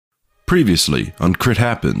Previously on Crit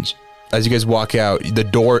Happens. As you guys walk out, the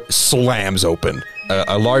door slams open.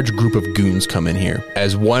 A large group of goons come in here.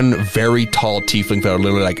 As one very tall tiefling fellow,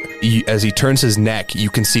 literally as he turns his neck, you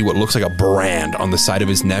can see what looks like a brand on the side of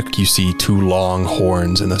his neck. You see two long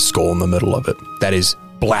horns and a skull in the middle of it. That is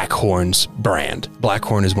Blackhorn's brand.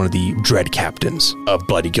 Blackhorn is one of the dread captains of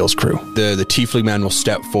Bloody Gill's crew. The tiefling man will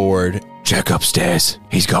step forward. Check upstairs.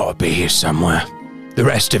 He's got to be here somewhere. The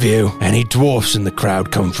rest of you, any dwarfs in the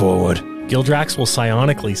crowd, come forward. Gildrax will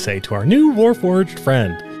psionically say to our new Warforged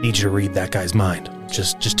friend, need you to read that guy's mind.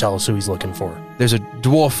 Just tell us who he's looking for. There's a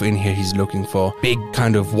dwarf in here he's looking for. Big,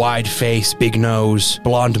 kind of wide face, big nose,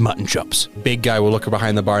 blonde mutton chops. Big guy will look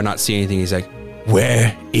behind the bar, not see anything. He's like,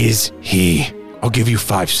 where is he? I'll give you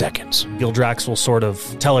 5 seconds. Gildrax will sort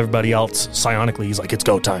of tell everybody else psionically, he's like, it's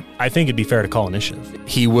go time. I think it'd be fair to call initiative.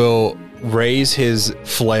 He will raise his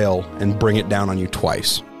flail and bring it down on you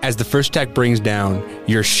twice. As the first attack brings down,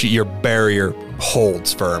 your barrier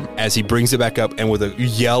holds firm. As he brings it back up and with a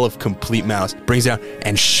yell of complete malice, brings it down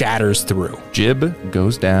and shatters through. Jib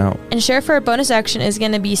goes down. And Sheriff for a bonus action is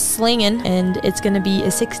going to be slinging, and it's going to be a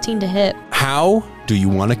 16 to hit. How do you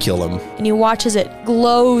want to kill him? And you watch as it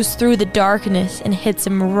glows through the darkness and hits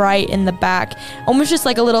him right in the back. Almost just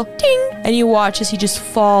like a little ding. And you watch as he just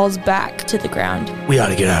falls back to the ground. We ought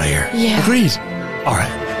to get out of here. Yeah. Agreed. All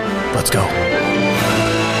right, let's go.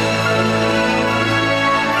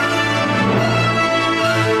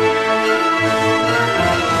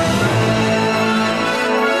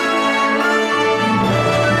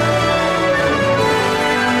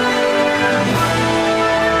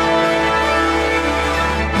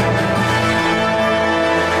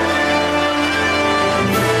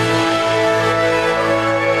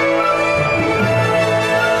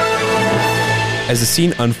 As the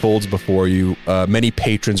scene unfolds before you, many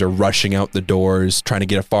patrons are rushing out the doors, trying to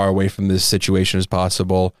get as far away from this situation as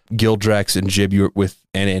possible. Gildrax and Jib,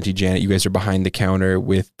 and Auntie Janet, you guys are behind the counter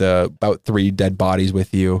with about 3 dead bodies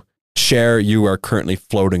with you. Cher, you are currently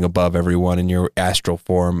floating above everyone in your astral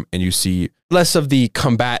form, and you see less of the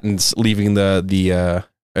combatants leaving the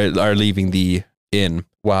inn,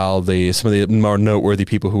 while some of the more noteworthy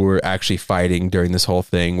people who were actually fighting during this whole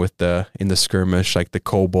thing in the skirmish, like the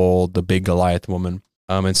kobold, the big Goliath woman,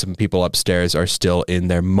 and some people upstairs are still in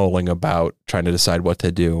there mulling about, trying to decide what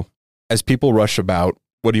to do. As people rush about,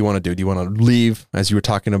 what do you want to do? Do you want to leave, as you were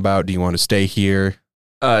talking about? Do you want to stay here?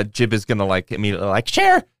 Jib is gonna immediately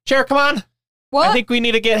Cher, come on. What? I think we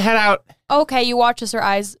need to head out. Okay, you watch as her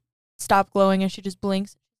eyes stop glowing and she just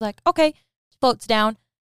blinks. She's like, okay. She floats down.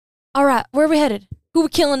 All right, where are we headed? Who we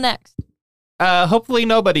killing next? Hopefully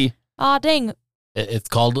nobody. Aw, dang. It's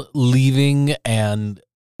called leaving and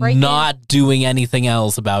not doing anything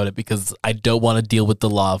else about it because I don't want to deal with the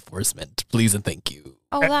law enforcement. Please and thank you.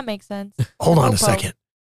 Oh, that makes sense. Hold on a second.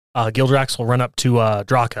 Gildrax will run up to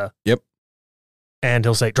Draka. Yep. And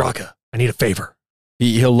he'll say, Draka, I need a favor.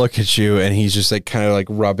 He'll look at you and he's just kind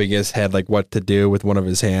of rubbing his head what to do with one of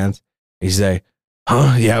his hands. He's say,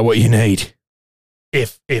 huh? Yeah, what you need?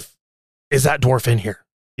 If is that dwarf in here?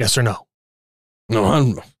 Yes or no?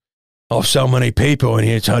 No, I've so many people in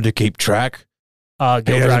here, it's hard to keep track. Gildrax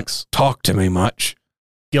he doesn't talk to me much.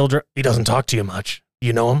 He doesn't talk to you much.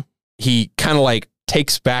 You know him? He kind of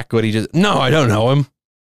takes back what he just. No, I don't know him.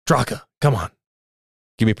 Draka, come on.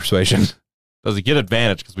 Give me persuasion. Does he get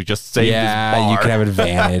advantage because we just saved his bar? You can have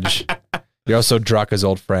advantage. You're also Draka's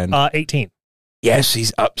old friend. 18. Yes,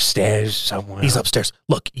 he's upstairs somewhere. He's upstairs.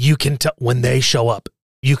 Look, you can tell when they show up.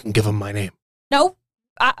 You can give them my name. No,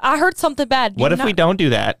 I heard something bad. What if we don't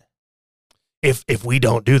do that? If we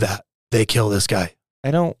don't do that, they kill this guy.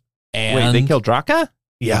 I don't. And Wait, they kill Draka?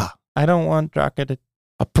 Yeah. I don't want Draka to.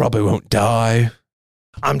 I probably won't die.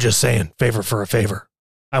 I'm just saying, favor for a favor.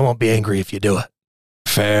 I won't be angry if you do it.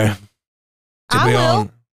 Fair. I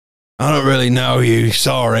will. I don't really know you.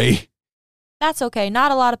 Sorry. That's okay.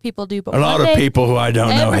 Not a lot of people do, but A lot of people who I don't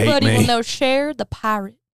know hate everybody me. will know Cher, the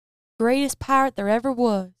pirate. Greatest pirate there ever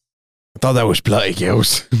was. I thought that was Bloody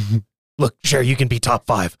Gills. Look, Cher, you can be top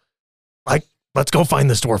 5. Let's go find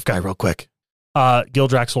this dwarf guy real quick.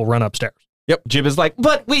 Gildrax will run upstairs. Yep. Jib is like,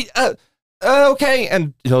 but we, okay.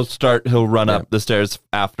 And he'll run up the stairs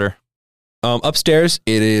after. Upstairs,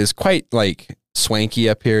 it is quite swanky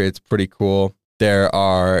up here. It's pretty cool. There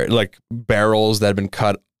are barrels that have been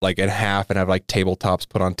cut in half and have tabletops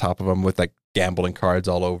put on top of them with gambling cards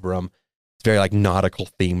all over them. It's very nautical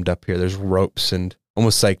themed up here. There's ropes and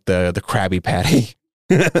almost like the Krabby Patty.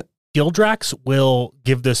 Gildrax will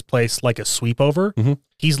give this place a sweep over. Mm-hmm.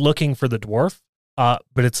 He's looking for the dwarf, but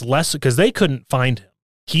it's less because they couldn't find him.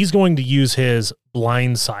 He's going to use his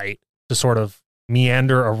blind sight to sort of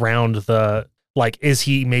meander around is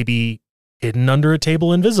he maybe hidden under a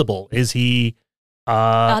table invisible? Is he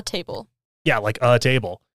A table. yeah, like a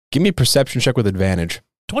table? Give me a perception check with advantage.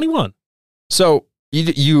 21. So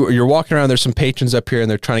you're walking around. There's some patrons up here, and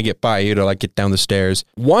they're trying to get by you to like get down the stairs.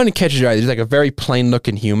 One catches your eye. He's like a very plain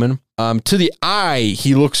looking human. To the eye,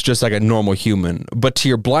 he looks just like a normal human, but to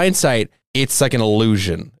your blind sight, it's like an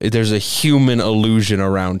illusion. There's a human illusion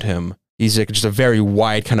around him. He's like just a very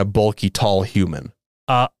wide, kind of bulky, tall human.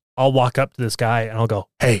 I'll walk up to this guy and I'll go,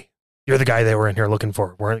 "Hey, you're the guy they were in here looking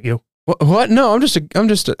for, weren't you?" What? No, I'm just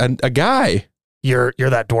a guy. You're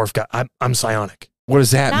that dwarf guy. I'm psionic. What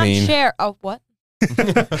does that Not mean? share. Oh, what?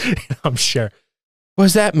 I'm sure. What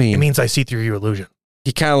does that mean? It means I see through your illusion.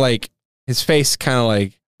 He kind of like, his face kind of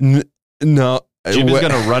like, no. Jib is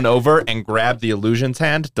going to run over and grab the illusion's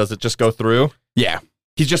hand. Does it just go through? Yeah.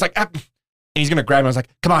 He's just like, and he's going to grab him. I was like,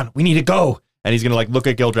 come on, we need to go. And he's going to like look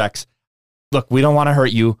at Gildrax. Look, we don't want to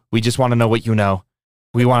hurt you. We just want to know what you know.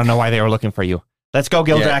 We want to know why they were looking for you. Let's go,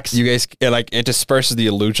 Gildrax. Yeah, you guys, it disperses the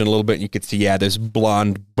illusion a little bit. And you could see, this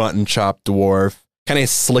blonde, button-chopped dwarf, kind of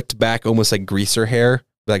slicked back, almost like greaser hair,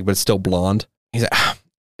 like, but it's still blonde. He's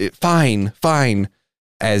like, fine.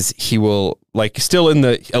 As he will, like, still in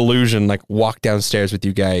the illusion, like, walk downstairs with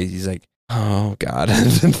you guys. He's like, oh, God.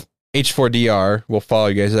 H4DR will follow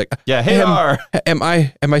you guys. He's like, yeah, Hadar. Am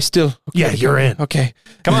I still? Okay, Yeah, you're in. Okay.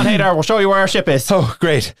 Come on, Hadar. We'll show you where our ship is. Oh,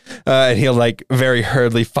 great. And he'll, like, very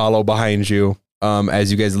hurriedly follow behind you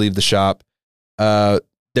as you guys leave the shop.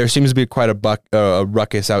 There seems to be quite a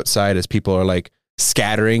ruckus outside as people are, like,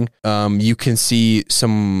 scattering. You can see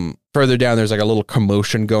some further down, there's like a little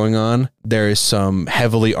commotion going on. There is some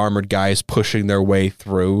heavily armored guys pushing their way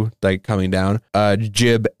through, like coming down.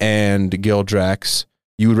 Jib and Gildrax,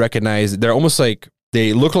 you would recognize, they're almost like,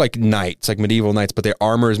 they look like knights, like medieval knights, but their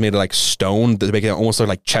armor is made of like stone that make it almost look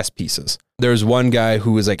like chess pieces. There's one guy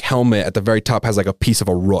who is like helmet at the very top has like a piece of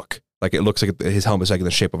a rook. Like it looks like his helmet's like in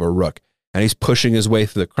the shape of a rook. And he's pushing his way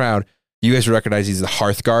through the crowd. You guys recognize he's the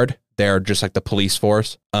Hearth Guard. They're just like the police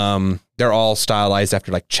force. They're all stylized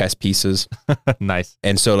after like chess pieces. Nice.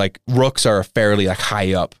 And so like rooks are a fairly like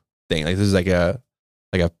high up thing. Like this is like a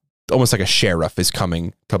almost like a sheriff is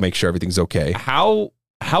coming to make sure everything's okay.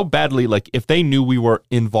 How badly, like if they knew we were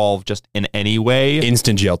involved just in any way,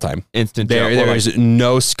 Instant jail time. instant jail. There Or, is like,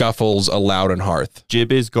 no scuffles allowed on Hearth.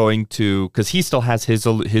 Jib is going to, because he still has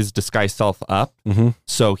his disguised self up, Mm-hmm.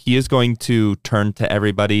 so he is going to turn to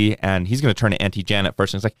everybody, and he's going to turn to Auntie Janet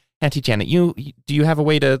first. And he's like, Auntie Janet, do you have a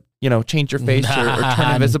way to change your face or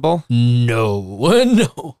turn invisible?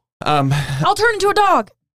 No. I'll turn into a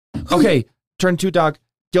dog. Okay, turn to dog.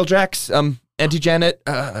 Gildrax, Auntie Janet.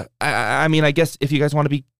 I mean, I guess if you guys want to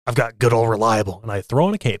be I've got good old reliable, and I throw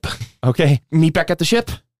on a cape. okay, meet back at the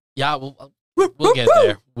ship. Yeah, we'll get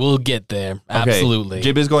there. We'll get there. Okay. Absolutely.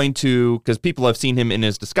 Jib is going to, because people have seen him in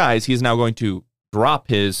his disguise, he's now going to drop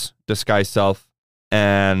his disguised self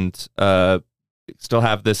and still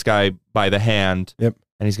have this guy by the hand. Yep.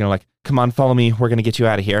 And he's going to like, come on, follow me. We're going to get you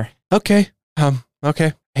out of here. Okay.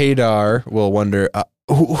 Okay. Hadar will wonder,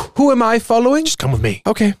 who am I following? Just come with me.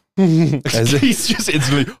 Okay. He's just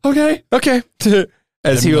instantly, okay. Okay.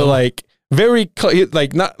 As he will like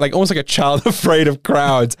like not like almost like a child afraid of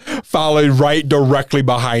crowds following right directly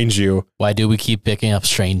behind you. Why do we keep picking up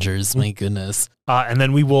strangers? My goodness. And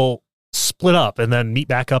then we will split up and then meet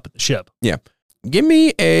back up at the ship. Yeah. Give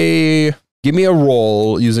me a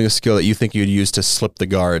roll using a skill that you think you'd use to slip the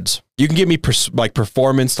guards. You can give me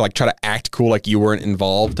performance to like try to act cool like you weren't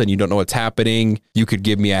involved and you don't know what's happening. You could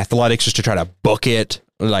give me athletics just to try to book it,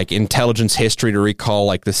 like intelligence history to recall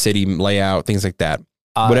like the city layout, things like that.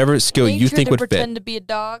 Whatever skill you Nature think to would fit. pretend to be a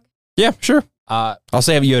dog. Yeah, sure. Uh, I'll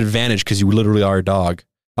say you have advantage because you literally are a dog.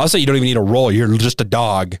 I'll say you don't even need a roll. You're just a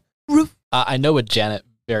dog. I know with Janet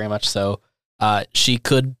very much so. She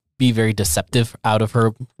could be very deceptive out of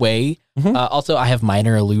her way. Mhm. Also, I have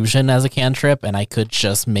minor illusion as a cantrip, and I could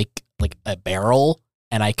just make like a barrel,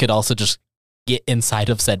 and I could also just get inside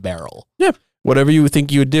of said barrel. Yeah, whatever you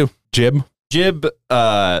think you would do. Jib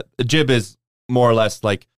is more or less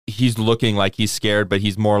like, he's looking like he's scared, but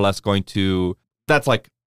he's more or less going to, that's like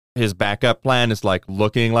his backup plan is like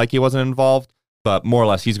looking like he wasn't involved, but more or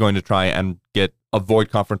less he's going to try and avoid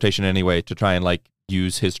confrontation anyway to try and like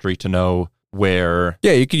use history to know where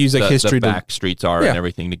you could use like history the to back streets are and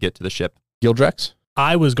everything to get to the ship. Gildrax.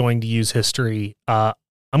 I was going to use history. I'm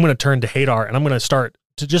going to turn to Hadar and I'm going to start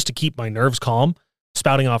to keep my nerves calm,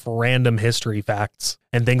 spouting off random history facts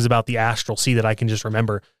and things about the astral sea that I can just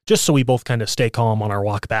remember, just so we both kind of stay calm on our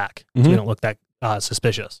walk back. So we don't look that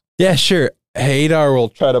suspicious. Yeah, sure. Hadar will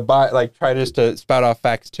try just to spout off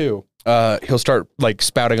facts too. He'll start like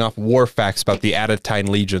spouting off war facts about the Adatine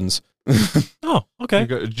legions. Oh,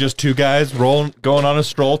 okay. Just two guys going on a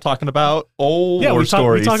stroll talking about old war We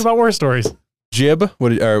stories. talk about war stories. Jib,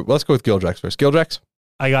 let's go with Gildrax first. Gildrax,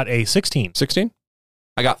 I got a 16. 16?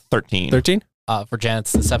 I got 13. 13? For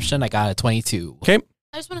Janet's deception, I got a 22. Okay.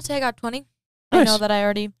 I just want to say I got 20. Nice. I know that I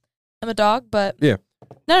already am a dog, but Yeah.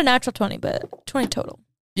 not a natural 20, but 20 total.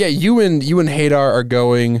 Yeah, you and Hadar are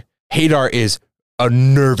going. Hadar is a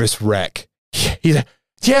nervous wreck. He's like,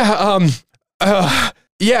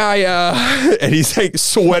 and he's like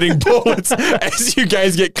sweating bullets as you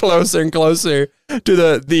guys get closer and closer to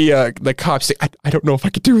the cops. He's like, I don't know if I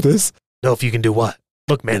could do this. No, if you can do what?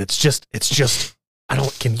 Look, man, it's just,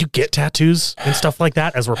 can you get tattoos and stuff like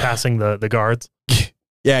that as we're passing the guards?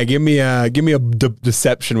 Yeah, give me a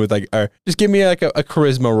deception with just give me like a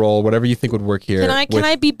charisma roll, whatever you think would work here. Can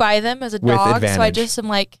I be by them as a with dog? So I advantage. just am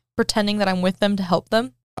like pretending that I'm with them to help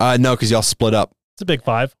them. No, because y'all split up. It's a big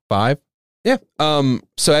 5. 5. Yeah.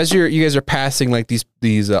 So as you guys are passing like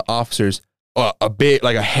these officers, a bit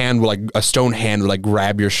like a hand will like a stone hand would like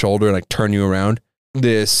grab your shoulder and like turn you around.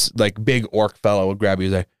 This like big orc fellow will grab you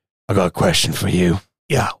and say, I got a question for you.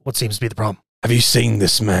 Yeah, what seems to be the problem? Have you seen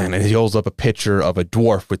this man? And he holds up a picture of a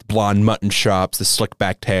dwarf with blonde mutton chops, the slick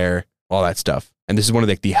backed hair, all that stuff. And this is one of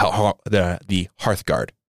the Hearthguard.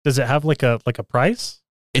 Does it have like a price?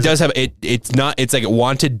 It does have it. It's like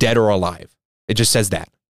wanted, dead or alive. It just says that.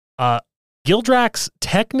 Gildrax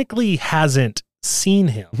technically hasn't seen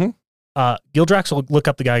him. Mhm. Gildrax will look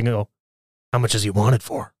up the guy and go, how much is he wanted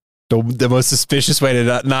for? The most suspicious way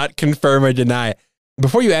to not confirm or deny it.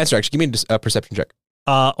 Before you answer, actually, give me a perception check.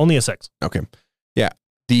 Only a 6. Okay. Yeah.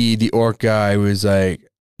 The orc guy was like,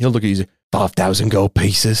 he'll look at you, 5,000 gold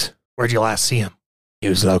pieces. Where'd you last see him? He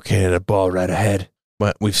was located at a bar right ahead.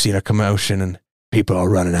 But we've seen a commotion and people are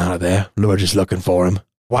running out of there. We're just looking for him.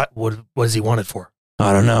 What is he wanted for?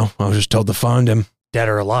 I don't know. I was just told to find him. Dead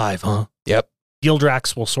or alive, huh? Yep.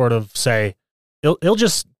 Gildrax will sort of say, he'll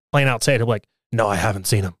just plain out say it. He'll be like, no, I haven't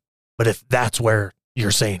seen him. But if that's where you're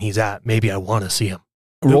saying he's at, maybe I want to see him.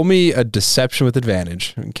 Roll me a deception with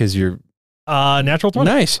advantage because you're natural 20.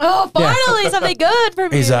 nice. Oh, finally, something good for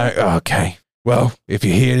me. He's like, okay. Well, if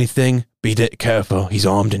you hear anything, be careful. He's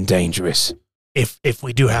armed and dangerous. If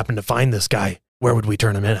we do happen to find this guy, where would we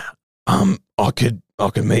turn him in at? I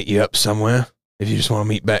could meet you up somewhere if you just want to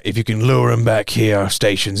meet back. If you can lure him back here, our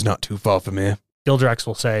station's not too far from here. Gildrax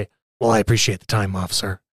will say, well, I appreciate the time,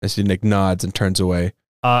 officer. As he like nods and turns away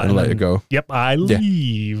and let then- it go. Yep, I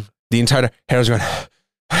leave. The entire Harold's going.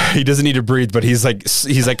 He doesn't need to breathe, but he's like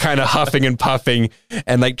kind of huffing and puffing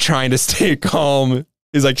and like trying to stay calm.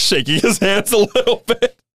 He's like shaking his hands a little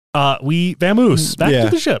bit. We vamoose back Yeah. to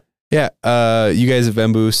the ship. Yeah. You guys at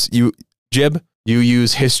Vamboos, Jib, you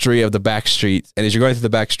use history of the back streets, and as you're going through the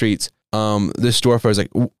back streets, this dwarf is like,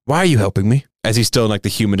 "Why are you helping me?" As he's still in like the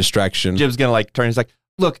human distraction. Jib's gonna like turn. He's like,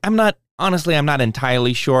 look, I'm not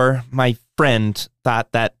entirely sure. My friend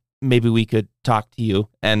thought that maybe we could talk to you,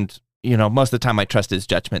 and most of the time I trust his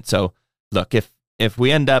judgment. So look, if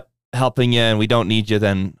we end up helping you and we don't need you,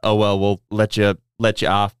 then oh well, we'll let you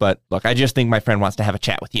off. But look, I just think my friend wants to have a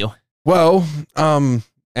chat with you. Well,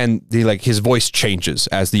 and his voice changes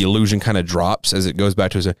as the illusion kind of drops as it goes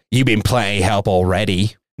back to his. You've been playing help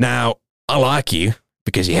already. Now I like you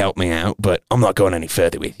because you helped me out, but I'm not going any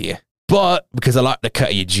further with you. But because I like the cut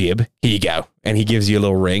of your jib, here you go, and he gives you a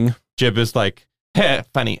little ring. Jib is like, hey,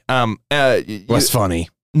 funny. What's funny?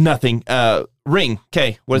 Nothing. Ring.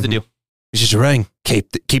 Okay. What does it do? It's just a ring.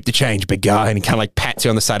 Keep the change, big guy. And he kind of like pats you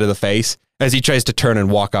on the side of the face as he tries to turn and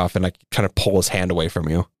walk off and like kind of pull his hand away from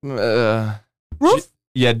you.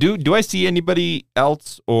 Yeah. Do I see anybody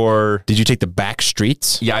else or? Did you take the back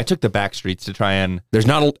streets? Yeah, I took the back streets to try and. There's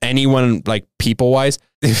not anyone like people wise.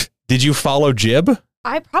 Did you follow Jib?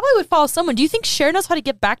 I probably would follow someone. Do you think Cher knows how to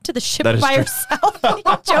get back to the ship That is by true. herself? Are you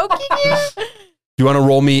joking here? Do you want to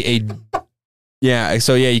roll me a? Yeah.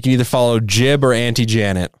 So yeah, you can either follow Jib or Auntie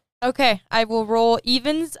Janet. Okay, I will roll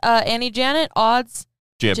evens, Annie Janet, odds,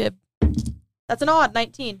 Jib. That's an odd,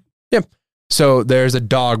 19. So there's a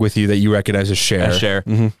dog with you that you recognize as Cher. Cher.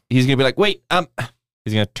 Mm-hmm. He's gonna be like, wait.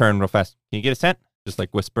 He's gonna turn real fast. Can you get a scent? Just like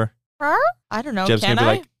whisper. I don't know, Jib's can gonna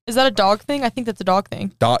I? be like- Is that a dog thing? I think that's a dog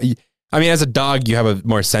thing. I mean, as a dog, you have a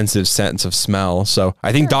more sensitive sense of smell. So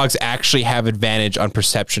I think dogs actually have advantage on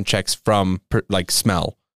perception checks from like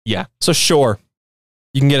smell. Yeah. So sure,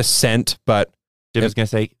 you can get a scent, but Jib is gonna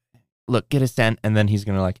say, look, get a scent, and then he's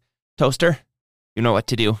gonna like, Toaster, you know what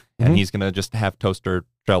to do, and Mhm. he's gonna just have Toaster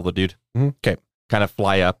trail the dude. okay. Kind of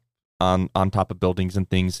fly up on top of buildings and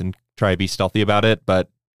things and try to be stealthy about it, but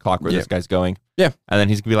clock where Yeah. this guy's going. Yeah. And then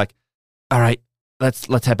he's gonna be like, all right, let's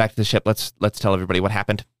head back to the ship. Let's tell everybody what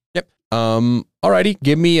happened. Alrighty,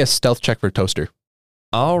 give me a stealth check for Toaster.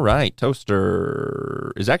 All right,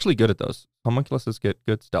 Toaster is actually good at those. Homunculuses get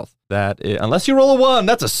good stealth. Unless you roll a 1,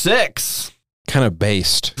 that's a 6. Kind of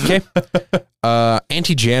based. Okay.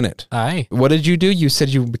 Auntie Janet. Hi. What did you do? You said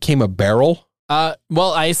you became a barrel? Well,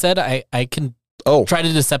 I said I can try to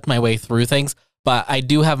decept my way through things, but I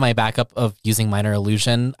do have my backup of using minor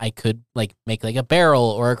illusion. I could like make like a barrel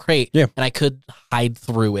or a crate, and I could hide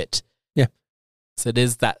through it. Yeah. So it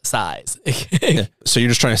is that size. Yeah. So you're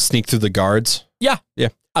just trying to sneak through the guards? Yeah. Yeah.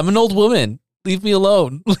 I'm an old woman. Leave me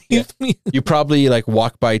alone. Leave me. You probably like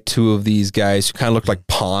walk by 2 of these guys who kind of look like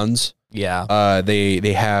pawns. Yeah.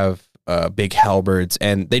 They have big halberds,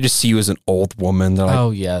 and they just see you as an old woman. They're like,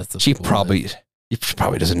 oh yeah, she probably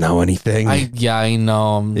doesn't know anything. I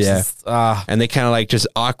know. And they kind of like just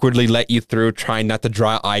awkwardly let you through, trying not to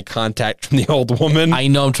draw eye contact from the old woman. I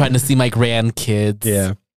know. I'm trying to see my grandkids.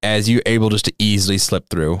 Yeah. As you're able just to easily slip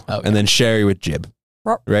through, and then Sherry with Jib,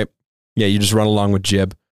 right? Yeah, you just run along with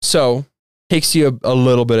Jib. So takes you a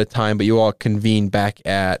little bit of time, but you all convene back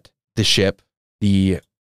at the ship. The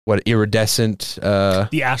iridescent?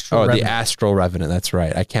 The Astral Revenant. The Astral Revenant. That's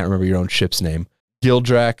right. I can't remember your own ship's name.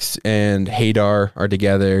 Gildrax and Hadar are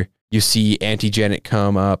together. You see Auntie Janet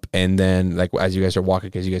come up, and then like as you guys are walking,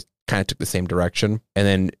 because you guys kind of took the same direction, and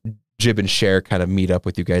then Jib and Cher kind of meet up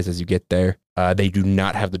with you guys as you get there. They do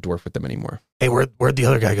not have the dwarf with them anymore. Hey, where'd the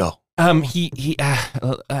other guy go?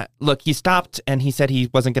 Look, he stopped and he said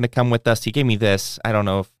he wasn't going to come with us. He gave me this. I don't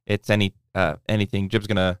know if it's anything. Jib's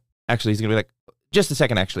he's going to be like, just a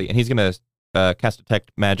second, actually. And he's going to cast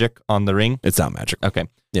Detect Magic on the ring. It's not magic. Okay.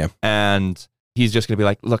 Yeah. And he's just going to be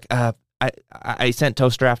like, look, I sent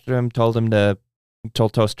Toaster after him, told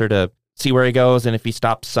Toaster to see where he goes, and if he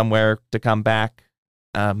stops somewhere to come back.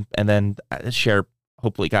 And then Cher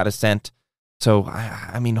hopefully got a scent. So,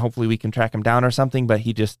 I mean, hopefully we can track him down or something, but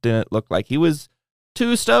he just didn't look like he was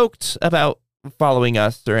too stoked about following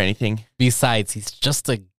us or anything. Besides, he's just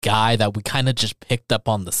a guy that we kind of just picked up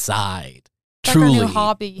on the side. That's Truly. our new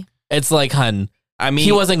hobby. It's like, hun, I mean,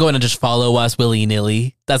 he wasn't going to just follow us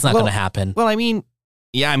willy-nilly. That's not going to happen. Well, I mean,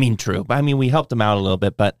 true. But I mean, we helped him out a little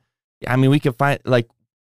bit, but I mean, we could find, like,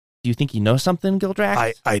 do you think he knows something,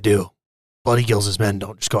 Gildrax? I do. Bloody Gills' men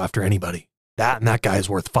don't just go after anybody. That guy's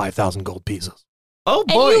worth 5,000 gold pieces. Oh, And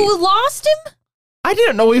boy. you lost him? I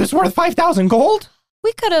didn't know he was worth 5,000 gold.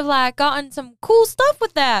 We could have gotten some cool stuff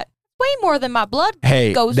with that. Way more than my blood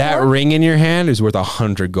goes that for. ring in your hand is worth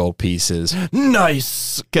 100 gold pieces.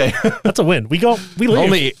 Nice. Okay. That's a win. We leave.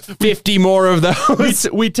 Only 50 more of those.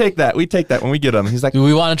 we take that. We take that when we get him. He's like, Do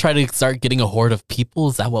we want to try to start getting a horde of people?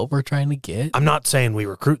 Is that what we're trying to get? I'm not saying we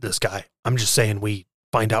recruit this guy. I'm just saying we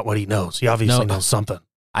find out what he knows. He obviously knows something.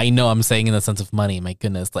 I know I'm saying in the sense of money. My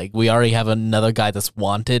goodness. Like, we already have another guy that's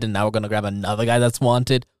wanted, and now we're going to grab another guy that's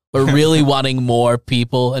wanted. We're really wanting more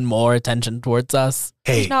people and more attention towards us.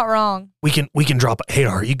 Hey, He's not wrong. we can drop. Hey,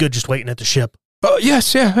 are you good just waiting at the ship? Oh,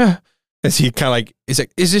 yes, yeah. Is he kind of like,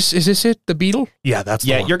 is this it, the beetle? Yeah, that's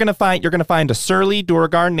the one. you're gonna find a surly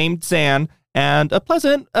Durgar named Zan and a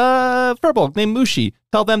pleasant Furbolg named Mushi.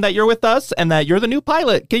 Tell them that you're with us and that you're the new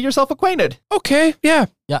pilot. Get yourself acquainted. Okay, yeah.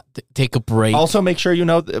 Yeah, take a break. Also, make sure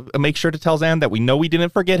to tell Zan that we know we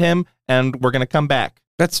didn't forget him and we're gonna come back.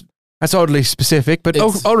 That's oddly specific, but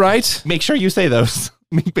all right. Make sure you say those.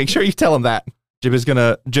 Make sure you tell him that. Jib is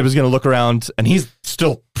gonna look around, and he's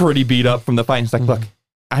still pretty beat up from the fight. He's like, "Look,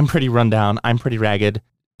 I'm pretty run down. I'm pretty ragged.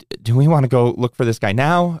 Do we want to go look for this guy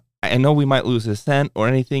now? I know we might lose his scent or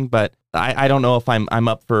anything, but I don't know if I'm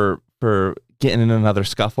up for getting in another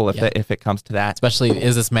scuffle if it comes to that. Especially,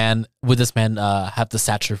 would this man have the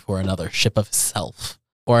stature for another ship of himself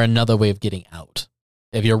or another way of getting out?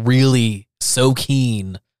 If you're really so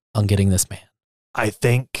keen on getting this man, I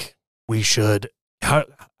think we should.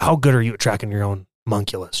 How good are you at tracking your own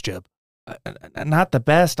munculus, Jib? Not the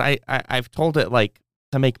best. I've told it like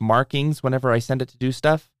to make markings whenever I send it to do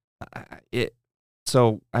stuff.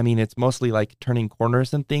 So I mean, it's mostly like turning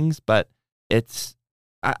corners and things, but it's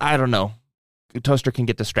I don't know. Toaster can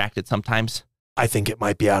get distracted sometimes. I think it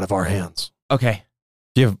might be out of our hands. Okay.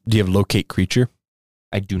 Do you have locate creature?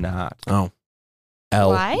 I do not. Oh.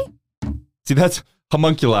 L. Why? See, that's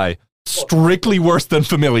homunculi. Strictly worse than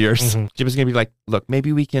familiars. Mhm. Jib is going to be like, look,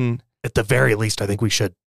 maybe we can... At the very least, I think we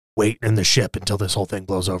should wait in the ship until this whole thing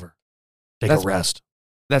blows over. Take a rest.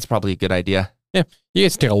 That's probably a good idea. Yeah. You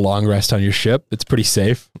guys take a long rest on your ship. It's pretty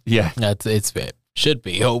safe. Yeah. it should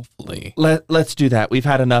be, hopefully. Let's do that. We've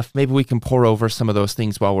had enough. Maybe we can pour over some of those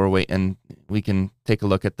things while we're waiting. We can take a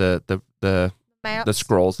look at the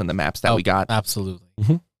scrolls and the maps that we got. Absolutely.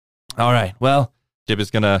 Mm-hmm. All right. Well, Jib is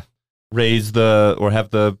going to have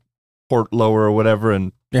the port lower or whatever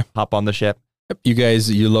and hop on the ship. You guys,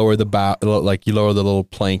 you lower the you lower the little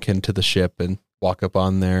plank into the ship and walk up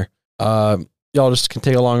on there. Y'all just can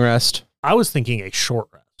take a long rest. I was thinking a short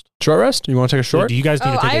rest. Short rest? You want to take a short? Do you guys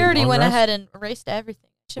need to take I already a long went rest? ahead and erased everything.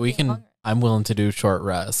 Should We be a can. long rest. I'm willing to do short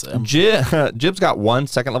rest. Jib's got 1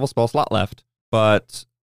 second level spell slot left, but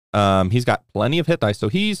he's got plenty of hit dice. So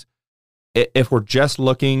if we're just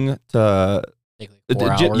looking to, Take like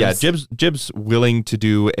 4 hours. yeah, Jib's willing to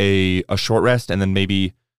do a short rest and then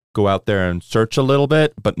maybe go out there and search a little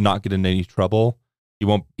bit, but not get in any trouble. He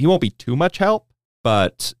won't be too much help.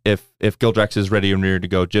 But if Gildrex is ready and ready to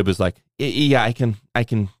go, Jib is like, yeah, I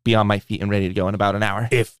can be on my feet and ready to go in about an hour.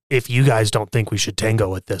 If you guys don't think we should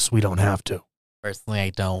tango with this, we don't have to. Personally,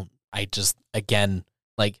 I don't. I just, again,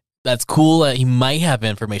 like, that's cool that he might have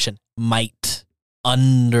information. Might.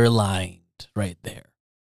 Underlined right there.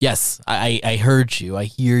 Yes, I heard you. I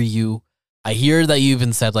hear you. I hear that you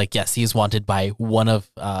even said, like, yes, he's wanted by one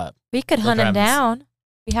of... We could hunt him Trem's. down.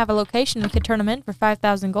 We have a location. We could turn him in for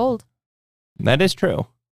 5,000 gold. That is true.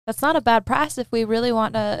 That's not a bad price if we really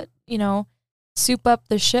want to, soup up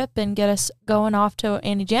the ship and get us going off to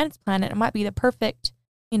Annie Janet's planet. It might be the perfect,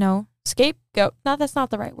 scapegoat. No, that's not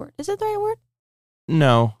the right word. Is it the right word?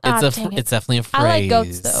 No. It's dang it. it's definitely a phrase. I like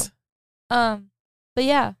goats though. But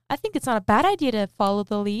yeah, I think it's not a bad idea to follow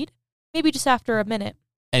the lead. Maybe just after a minute.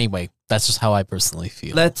 Anyway, that's just how I personally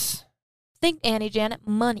feel. Let's Think Annie Janet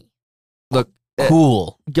money. look.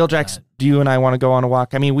 Cool. Gildrax, do you and I want to go on a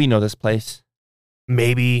walk? I mean, we know this place.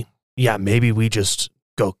 Maybe we just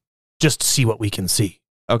see what we can see.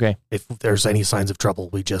 Okay. If there's any signs of trouble,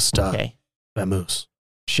 we just Okay. vamoose.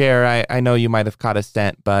 Cher, I know you might have caught a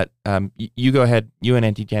scent, but you go ahead. You and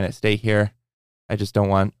Auntie Janet stay here. I just don't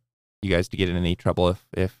want you guys to get in any trouble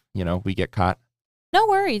if we get caught. No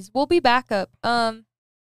worries. We'll be back up.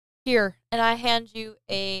 Here, and I hand you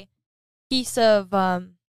a piece of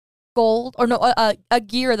gold, or no, a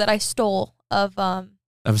gear that I stole of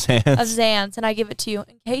Sans. Zan's, and I give it to you.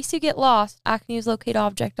 In case you get lost, I can use locate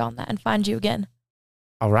object on that and find you again.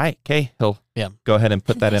 All right. Okay. He'll go ahead and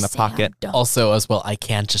put that in a pocket. Also, as well, I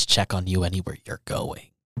can't just check on you anywhere you're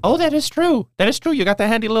going. Oh, that is true. That is true. You got that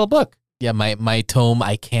handy little book. Yeah, my tome,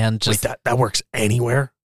 I can just... Wait, that works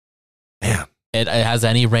anywhere? Man. It has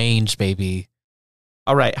any range, baby.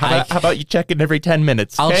 All right. How about you check in every 10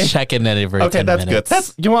 minutes? Okay? I'll check in every 10 that's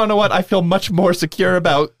minutes. good. You want to know what? I feel much more secure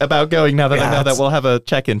about going now that I know that we'll have a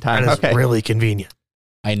check-in time. That is really convenient.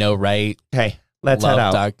 I know, right? Okay. Let's Love head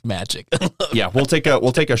out. dark magic. Yeah, we'll take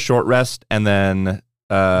a short rest, and then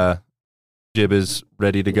Jib is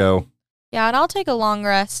ready to go. Yeah, and I'll take a long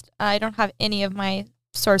rest. I don't have any of my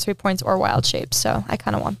sorcery points or wild shapes, so I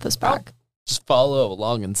kind of want this back. Just follow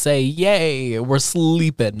along and say, yay, we're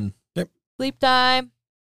sleeping. Sleep time.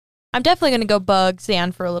 I'm definitely going to go bug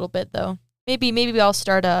Zan for a little bit, though. Maybe I'll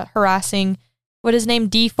start harassing, what is his name,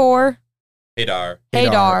 D4?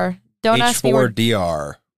 Hadar. Don't ask me where.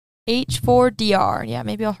 H4DR. H4DR. Yeah,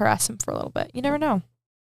 maybe I'll harass him for a little bit. You never know.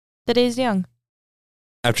 The day's young.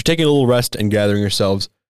 After taking a little rest and gathering yourselves,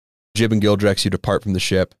 Jib and Gildrex, you depart from the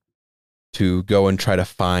ship to go and try to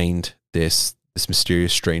find this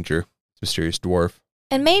mysterious stranger, this mysterious dwarf.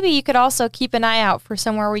 And maybe you could also keep an eye out for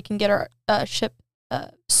somewhere we can get our ship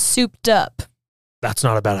souped up. That's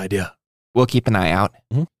not a bad idea. We'll keep an eye out.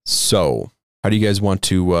 Mm-hmm. So, how do you guys want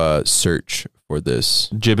to search for this?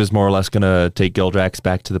 Jib is more or less going to take Gildrax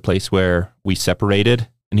back to the place where we separated,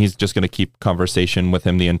 and he's just going to keep conversation with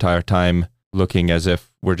him the entire time, looking as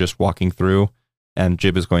if we're just walking through. And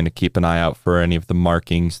Jib is going to keep an eye out for any of the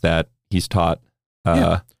markings that he's taught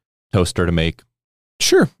Toaster to make.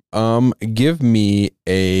 Sure. Give me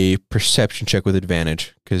a perception check with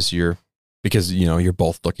advantage because you're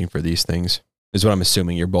both looking for these things. Is what I'm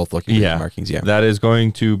assuming. You're both looking for the markings. Yeah. That is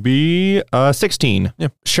going to be 16. Yeah.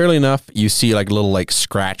 Surely enough, you see like little like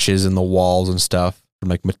scratches in the walls and stuff from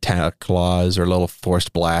like metallic claws or little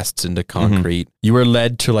forced blasts into concrete. Mm-hmm. You were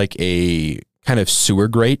led to like a kind of sewer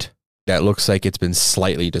grate that looks like it's been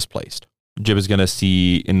slightly displaced. Jib is going to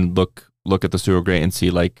see and look at the sewer grate and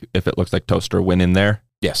see like if it looks like Toaster went in there.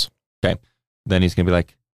 Yes. Okay. Then he's going to be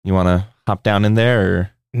like, you want to hop down in there?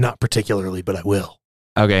 Or? Not particularly, but I will.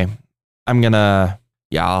 Okay. I'm going to,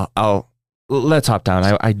 let's hop down.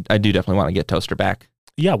 I do definitely want to get Toaster back.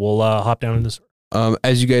 Yeah, we'll hop down in the sewer.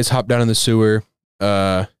 As you guys hop down in the sewer,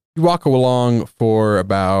 you walk along for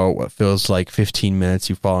about what feels like 15 minutes.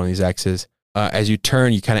 You follow these X's. As you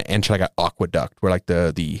turn, you kind of enter like an aqueduct where like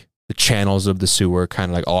the channels of the sewer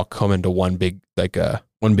kind of like all come into one big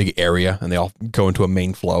area, and they all go into a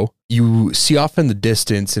main flow. You see off in the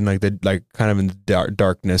distance, in like kind of in the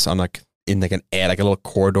darkness, on like in like a little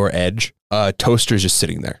corridor edge. Toaster's just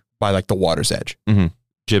sitting there by like the water's edge. Mm-hmm.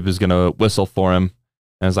 Jib is gonna whistle for him,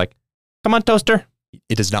 and it's like, "Come on, Toaster."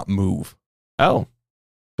 It does not move. Oh,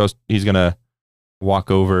 he's gonna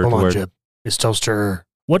walk over Hold to on, where Jib. Is Toaster...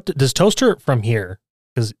 What does Toaster from here...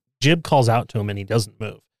 Because Jib calls out to him and he doesn't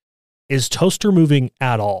move. Is Toaster moving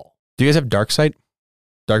at all? Do you guys have dark sight?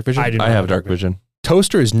 Dark vision? I do not I have dark vision.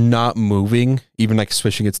 Toaster is not moving, even like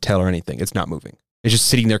swishing its tail or anything. It's not moving. It's just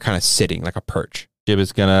sitting there kind of sitting like a perch. Jib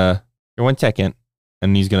is gonna, for 1 second,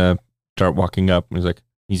 and he's gonna start walking up. He's like,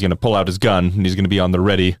 he's gonna pull out his gun, and he's gonna be on the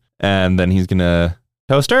ready, and then he's gonna,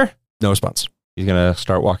 Toaster? No response. He's gonna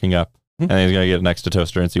start walking up, and then he's gonna get next to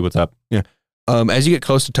Toaster and see what's up. Yeah. As you get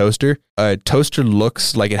close to Toaster, Toaster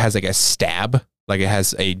looks like it has like a stab, like it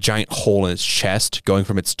has a giant hole in its chest going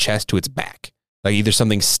from its chest to its back. Like either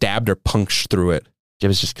something stabbed or punched through it. Jib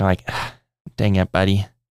is just kind of like, dang it, buddy.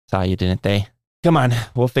 Saw you, didn't they? Come on,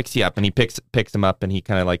 we'll fix you up. And he picks him up, and he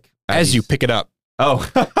kind of like... As you pick it up,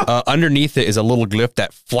 underneath it is a little glyph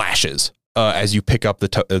that flashes as you pick up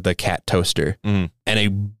the cat Toaster. And a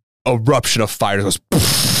eruption of fire goes...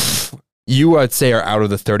 You, I'd say, are out of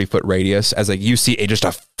the 30-foot radius as like you see just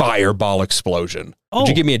a fireball explosion. Would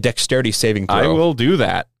you give me a dexterity saving throw? I will do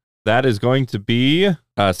that. That is going to be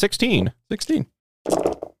 16. 16.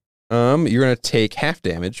 You're going to take half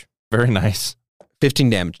damage. Very nice.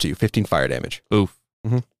 15 damage to you. 15 fire damage. Oof.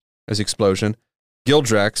 As explosion.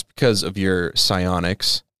 Gildrax, because of your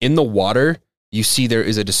psionics, in the water, you see there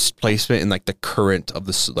is a displacement in like the current of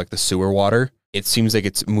the sewer water. It seems like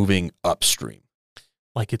it's moving upstream.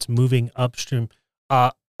 Like it's moving upstream.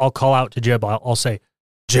 I'll call out to Jib. I'll say,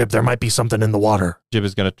 Jib, there might be something in the water. Jib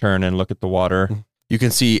is going to turn and look at the water. You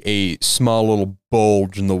can see a small little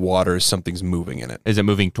bulge in the water as something's moving in it. Is it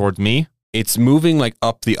moving towards me? It's moving like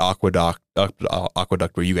up the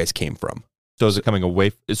aqueduct where you guys came from. So is it coming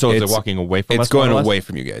away? Is it walking away from us? It's going away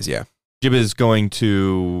from you guys, yeah. Jib is going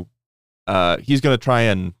to, he's going to try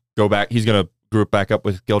and go back. He's going to group back up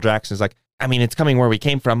with Gildrax. It's like, I mean, it's coming where we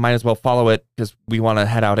came from. Might as well follow it because we want to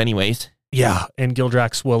head out anyways. Yeah, and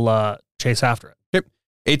Gildrax will chase after it. Yep.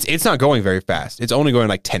 It's not going very fast. It's only going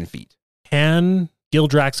like 10 feet. Can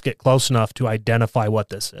Gildrax get close enough to identify what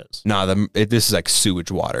this is? Nah, this is like sewage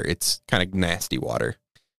water. It's kind of nasty water.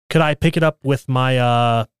 Could I pick it up with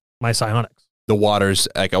my my psionics? The water is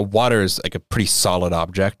like a pretty solid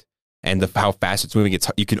object, and how fast it's moving,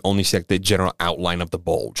 you can only see like the general outline of the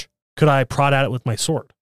bulge. Could I prod at it with my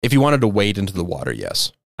sword? If you wanted to wade into the water,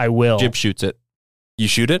 yes. I will. Jib shoots it. You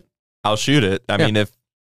shoot it? I'll shoot it. I mean, if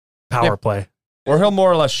power play. Or he'll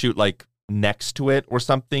more or less shoot like next to it or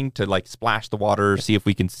something to like splash the water, see if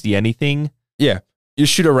we can see anything. Yeah. You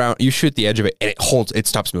shoot the edge of it, and it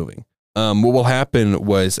stops moving. What will happen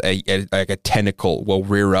was a tentacle will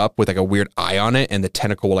rear up with like a weird eye on it, and the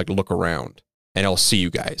tentacle will like look around, and it'll see you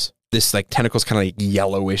guys. This like tentacle's kind of like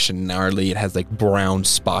yellowish and gnarly. It has like brown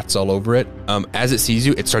spots all over it. As it sees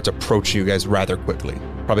you, it starts approaching you guys rather quickly.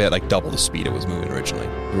 Probably at like double the speed it was moving originally.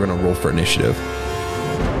 We're gonna roll for initiative.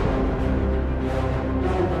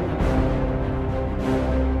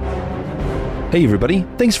 Hey everybody,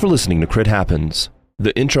 thanks for listening to Crit Happens.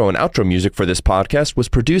 The intro and outro music for this podcast was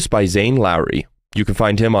produced by Zane Lowry. You can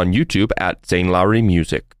find him on YouTube at Zane Lowry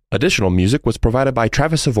Music. Additional music was provided by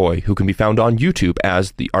Travis Savoy, who can be found on YouTube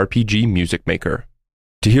as the RPG Music Maker.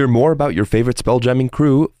 To hear more about your favorite spelljamming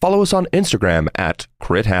crew, follow us on Instagram at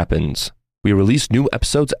Crit Happens. We release new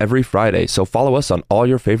episodes every Friday, so follow us on all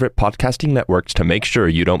your favorite podcasting networks to make sure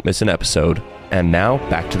you don't miss an episode. And now,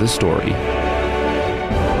 back to the story.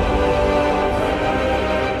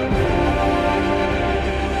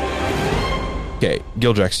 Okay,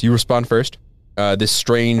 Gildrax, you respond first. This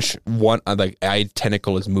strange eyed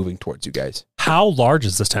tentacle is moving towards you guys. How large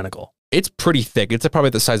is this tentacle? It's pretty thick. It's probably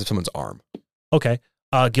the size of someone's arm. Okay.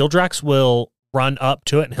 Gildrax will run up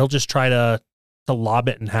to it, and he'll just try to lob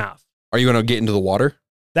it in half. Are you going to get into the water?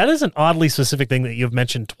 That is an oddly specific thing that you've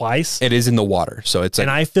mentioned twice. It is in the water, so it's like...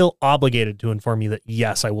 And I feel obligated to inform you that,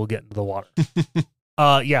 yes, I will get into the water.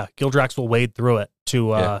 Yeah, Gildrax will wade through it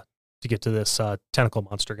to get to this tentacle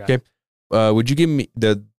monster guy. Okay. Would you give me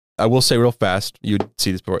I will say real fast, you'd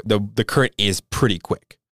see this before, the current is pretty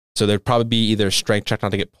quick. So there'd probably be either a strength check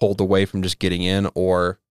not to get pulled away from just getting in,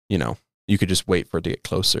 or, you could just wait for it to get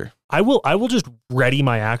closer. I will just ready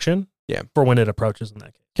my action for when it approaches in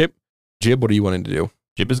that case. Okay. Jib, what are you wanting to do?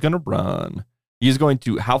 Jib is going to run. He's going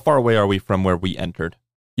to, how far away are we from where we entered?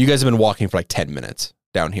 You guys have been walking for like 10 minutes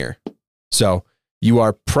down here. So you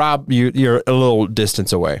are you're a little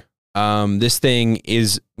distance away. This thing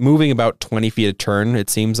is moving about 20 feet a turn, it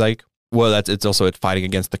seems like. Well, it's fighting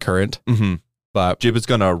against the current. Mm-hmm. But Jib is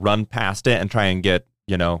going to run past it and try and get,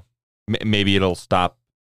 maybe it'll stop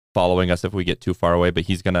following us if we get too far away, but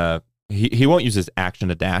he's going to he won't use his action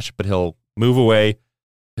to dash, but he'll move away.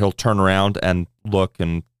 He'll turn around and look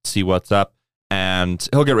and see what's up, and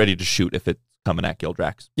he'll get ready to shoot if it's coming at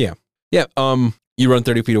Gildrax. Yeah. You run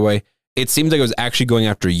 30 feet away. It seems like it was actually going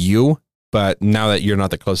after you, but now that you're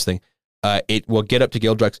not the closest thing, it will get up to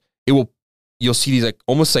Gildrax. You'll see these like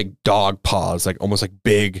almost like dog paws, like almost like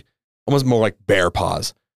big, almost more like bear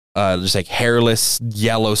paws. Just like hairless,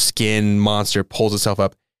 yellow skin monster pulls itself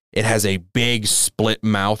up. It has a big split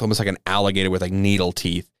mouth, almost like an alligator with like needle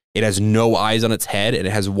teeth. It has no eyes on its head, and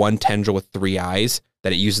it has one tendril with 3 eyes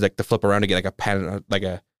that it uses like to flip around to get like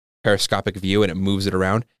a periscopic view, and it moves it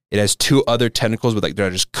around. It has 2 other tentacles with like they're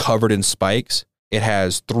just covered in spikes. It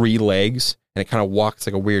has 3 legs, and it kind of walks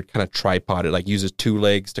like a weird kind of tripod. It like uses 2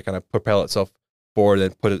 legs to kind of propel itself forward,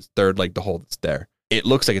 then put its third leg to hold it's there. It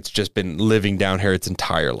looks like it's just been living down here its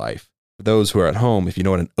entire life. For those who are at home, if you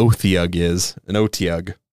know what an otheug is, an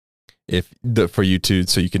oteug, for you two,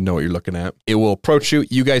 so you can know what you're looking at. It will approach you.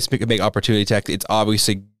 You guys make opportunity attacks. It's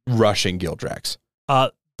obviously rushing Gildrax.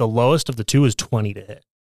 The lowest of the 2 is 20 to hit.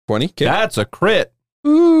 20? Okay. That's a crit.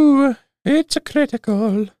 Ooh, it's a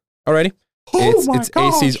critical. Alrighty. Its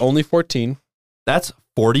gosh. AC's only 14. That's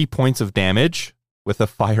 40 points of damage with a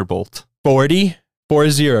firebolt. 40?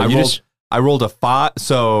 40. I rolled a 5,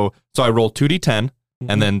 so I rolled 2d10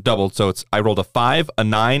 and then doubled. So I rolled a 5, a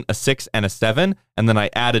 9, a 6, and a 7, and then I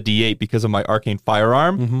add a d8 because of my arcane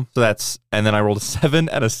firearm. Mm-hmm. And then I rolled a 7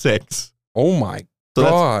 and a 6. Oh my So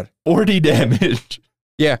God. that's 40 damage.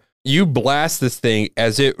 Yeah. You blast this thing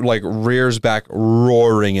as it like rears back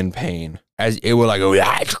roaring in pain. As it will like go.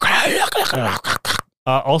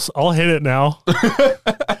 I'll hit it now.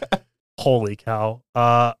 Holy cow.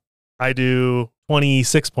 I do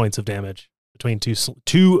 26 points of damage between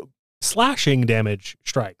two slashing damage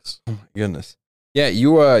strikes. Oh my goodness. Yeah,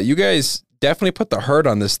 you guys definitely put the hurt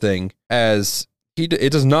on this thing, as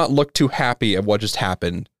it does not look too happy of what just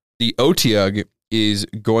happened. The Oteug is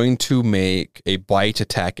going to make a bite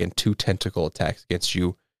attack and 2 tentacle attacks against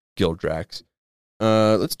you, Gildrax.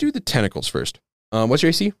 Let's do the tentacles first. What's your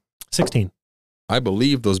AC? 16. I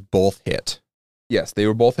believe those both hit. Yes, they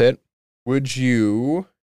were both hit. Would you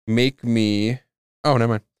make me... Oh,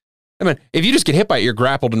 never mind. If you just get hit by it, you're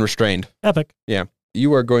grappled and restrained. Epic. Yeah.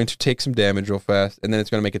 You are going to take some damage real fast, and then it's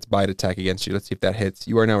going to make its bite attack against you. Let's see if that hits.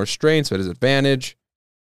 You are now restrained, so it has advantage.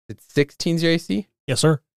 It's 16's your AC? Yes,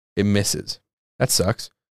 sir. It misses. That sucks.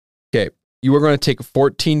 Okay. You are going to take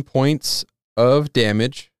 14 points of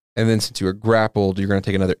damage, and then since you are grappled, you're going to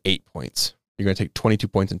take another 8 points. You're going to take 22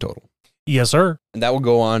 points in total. Yes, sir. And that will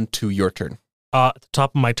go on to your turn. At the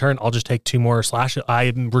top of my turn, I'll just take 2 more slashes.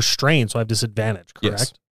 I'm restrained, so I have disadvantage, correct?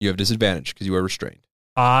 Yes. You have disadvantage because you are restrained.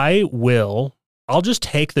 I'll just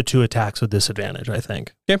take the 2 attacks with disadvantage, I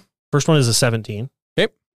think. Okay. First one is a 17.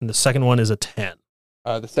 Okay. And the second one is a 10.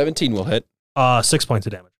 The 17 will hit. 6 points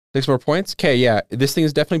of damage. 6 more points? Okay, yeah. This thing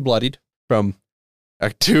is definitely bloodied from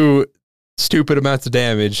 2 stupid amounts of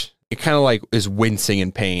damage. It kind of like is wincing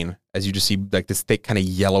in pain as you just see like this thick kind of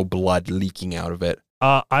yellow blood leaking out of it.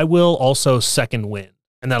 I will also second wind,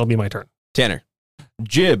 and that'll be my turn. Tanner.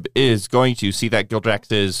 Jib is going to see that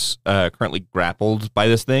Gildrax is currently grappled by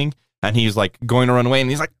this thing, and he's like going to run away, and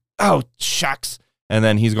he's like, oh, shucks. And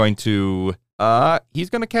then he's going to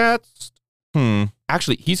cast,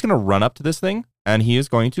 actually, he's going to run up to this thing, and he is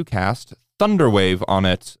going to cast Thunderwave on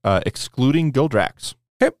it, excluding Gildrax.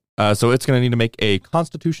 Okay. So it's going to need to make a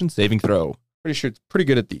Constitution saving throw. Pretty sure it's pretty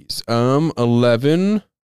good at these. 11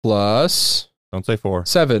 plus... Don't say 4.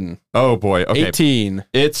 7. Oh, boy. Okay. 18.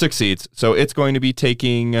 It succeeds. So it's going to be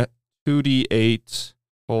taking 2d8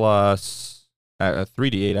 plus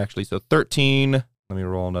 3d8, actually. So 13. Let me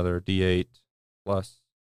roll another d8 plus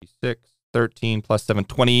d6. 13 plus 7,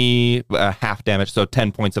 20 half damage. So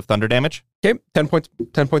 10 points of thunder damage. Okay. 10 points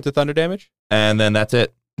of thunder damage. And then that's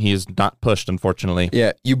it. He is not pushed, unfortunately.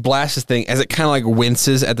 Yeah. You blast this thing as it kind of like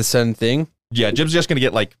winces at the sudden thing. Yeah, Jib's just going to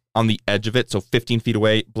get like on the edge of it, so 15 feet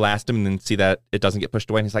away, blast him, and then see that it doesn't get pushed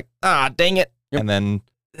away. And he's like, dang it. Yep. And then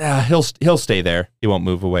he'll stay there. He won't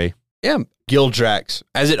move away. Yeah. Gildrax,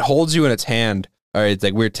 as it holds you in its hand, or it's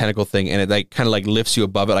like weird tentacle thing, and it like kind of like lifts you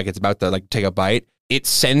above it like it's about to like take a bite. It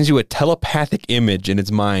sends you a telepathic image in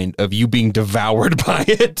its mind of you being devoured by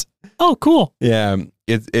it. Oh, cool. Yeah.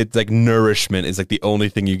 It's like nourishment is like the only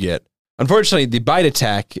thing you get. Unfortunately, the bite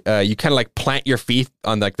attack, you kind of like plant your feet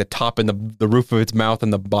on like the top and the roof of its mouth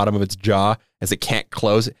and the bottom of its jaw as it can't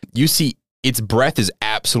close. You see its breath is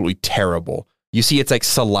absolutely terrible. You see its like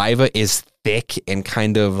saliva is thick and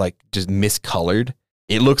kind of like just miscolored.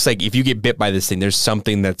 It looks like if you get bit by this thing, there's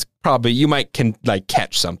something that's probably, you might like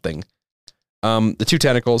catch something. The 2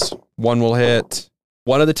 tentacles, one will hit,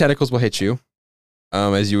 one of the tentacles will hit you.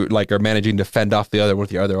 as you like are managing to fend off the other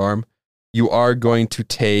with your other arm. You are going to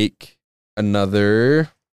take another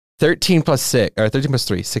 13 plus 3,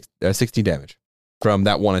 16 damage from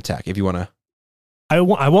that one attack. If you want to, I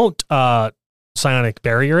won't psionic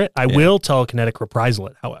barrier it. I will telekinetic reprisal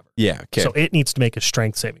it, however. Yeah. Okay. So it needs to make a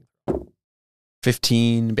strength saving.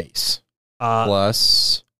 15 base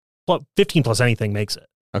plus 15 plus anything makes it.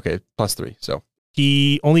 Okay, plus 3. So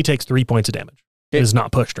he only takes 3 points of damage. It is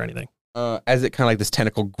not pushed or anything. As it kind of like this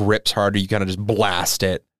tentacle grips harder, you kind of just blast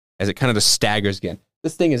it as it kind of just staggers again.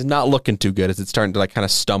 This thing is not looking too good as it's starting to like kind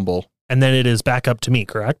of stumble. And then it is back up to me,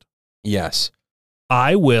 correct? Yes.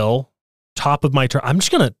 I will, top of my turn. I'm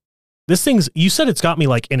just going to, this thing's, you said it's got me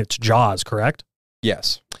like in its jaws, correct?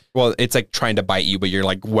 Yes. Well, it's like trying to bite you, but you're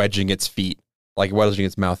like wedging its feet, like wedging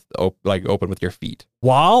its mouth open with your feet.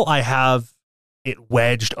 While I have it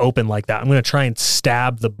wedged open like that, I'm going to try and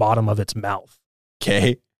stab the bottom of its mouth.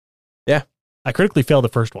 Okay. Yeah. I critically failed the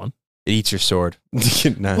first one. It eats your sword.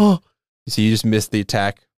 No. So you just missed the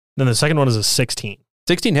attack. Then the second one is a 16.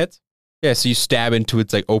 16 hits. Yeah, so you stab into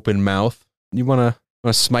its like open mouth. You want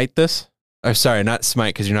to smite this? Oh, sorry, not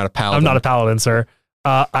smite because you're not a paladin. I'm not a paladin, sir.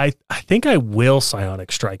 I think I will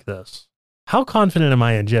psionic strike this. How confident am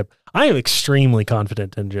I in Jib? I am extremely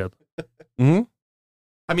confident in Jib. Mm-hmm.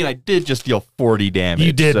 I mean, I did just deal 40 damage.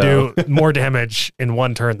 You did do more damage in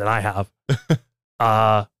one turn than I have.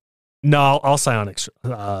 No, I'll psionic.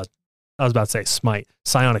 I was about to say smite.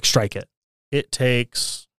 Psionic strike it. It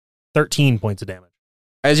takes 13 points of damage.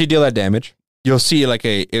 As you deal that damage, you'll see like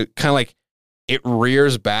it kind of like it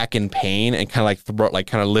rears back in pain and kind of like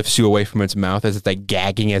kind of lifts you away from its mouth as it's like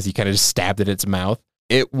gagging as you kind of just stabbed at its mouth.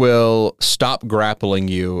 It will stop grappling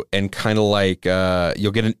you and kind of like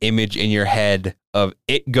you'll get an image in your head of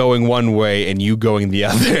it going one way and you going the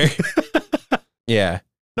other. Yeah.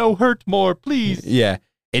 No hurt more, please. Yeah.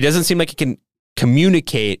 It doesn't seem like it can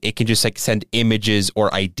communicate. It can just like send images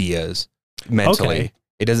or ideas mentally. Okay.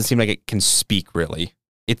 It doesn't seem like it can speak really.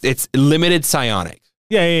 It's limited psionic.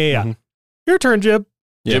 Yeah. Mm-hmm. Your turn, Jib.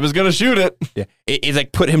 Yeah. Jib is going to shoot it. Yeah. It's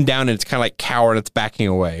like put him down and it's kind of like cower and it's backing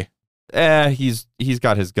away. He's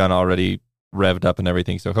got his gun already revved up and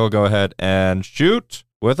everything, so he'll go ahead and shoot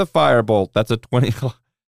with a firebolt. That's a 20.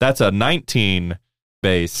 That's a 19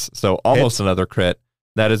 base, so almost another crit.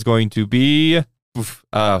 That is going to be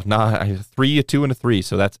a 3, a 2, and a 3,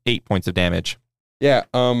 so that's 8 points of damage. Yeah.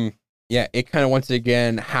 Yeah. It kind of once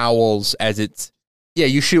again howls as it's. Yeah.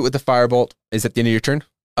 You shoot with the firebolt. Is that the end of your turn?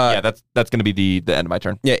 Yeah. That's going to be the end of my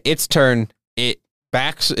turn. Yeah. Its turn. It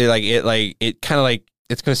backs. It kind of like.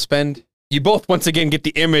 It's going to spend. You both once again get the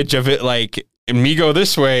image of it like, me go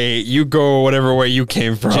this way, you go whatever way you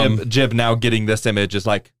came from. Jib now getting this image is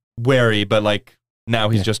like wary, but like now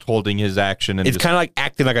he's just holding his action. And it's kind of like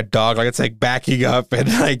acting like a dog. Like it's like backing up and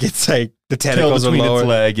like it's like the tentacles are between lower. Its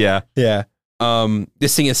leg, yeah. Yeah.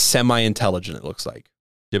 This thing is semi-intelligent, it looks like.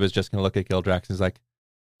 Jib is just going to look at Gildrax and is like,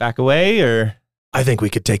 back away or? I think we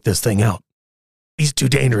could take this thing out. He's too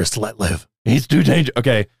dangerous to let live. He's too dangerous.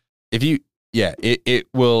 Okay. If you... Yeah, it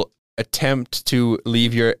will attempt to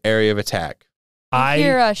leave your area of attack. I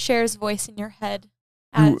hear Cher's voice in your head.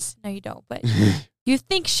 No, you don't, but you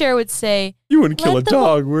think Cher would say, you wouldn't kill a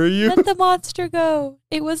dog, were you? Let the monster go.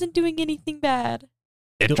 It wasn't doing anything bad.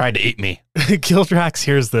 It tried to eat me. Gildrax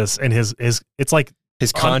hears this and his it's like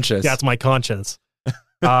his conscience. Yeah, it's my conscience.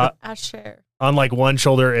 Cher. On like one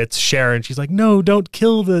shoulder, it's Cher, and she's like, "No, don't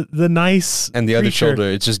kill the nice." And the other shoulder,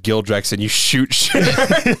 it's just Gildrax, and you shoot Cher.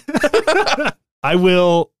 I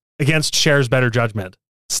will, against Cher's better judgment,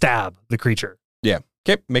 stab the creature. Yeah.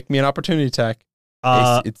 Okay, make me an opportunity attack.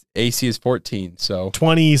 Its AC is 14, so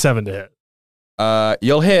 27 to hit.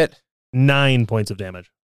 You'll hit 9 points of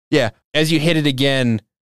damage. Yeah. As you hit it again,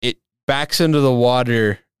 it backs into the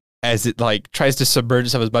water as it like tries to submerge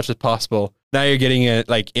itself as much as possible. Now you're getting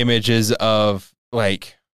like images of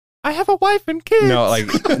like, I have a wife and kids. No, like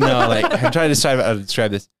I'm trying to decide how to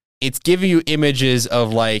describe this. It's giving you images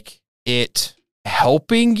of like it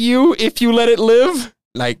helping you if you let it live.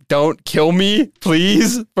 Like, don't kill me,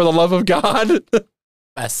 please, for the love of God.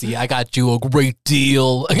 Bessie, I got you a great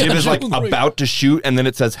deal. Jib is like about to shoot, and then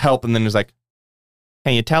it says help, and then it's like,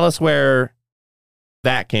 can you tell us where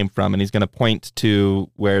that came from? And he's going to point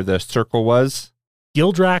to where the circle was.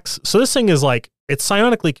 Gildrax. So this thing is like, it's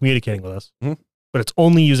psionically communicating with us, but it's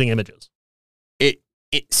only using images.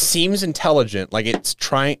 It seems intelligent. Like it's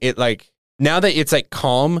trying, it like, now that it's like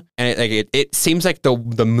calm and it seems like the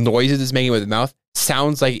noises it's making with its mouth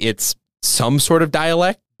sounds like it's some sort of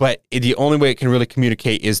dialect, but the only way it can really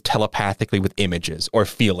communicate is telepathically with images or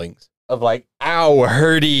feelings of like, ow,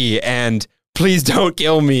 hurty, and please don't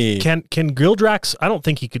kill me. Can Gildrax, I don't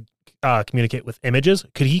think he could, communicate with images.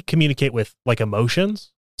 Could he communicate with like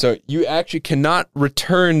emotions? So you actually cannot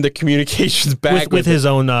return the communications back with his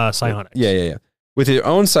own psionics. Yeah. With your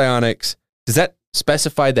own psionics, does that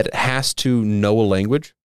specify that it has to know a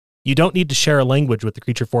language? You don't need to share a language with the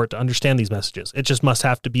creature for it to understand these messages. It just must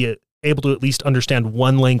have to be able to at least understand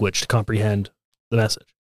one language to comprehend the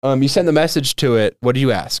message. You send the message to it. What do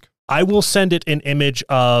you ask? I will send it an image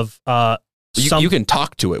of you can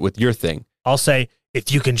talk to it with your thing. I'll say,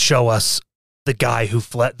 if you can show us the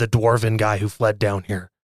dwarven guy who fled down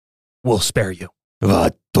here, we'll spare you.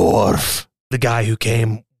 What dwarf? The guy who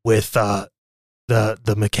came with the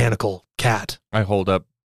mechanical cat. I hold up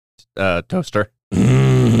Toaster.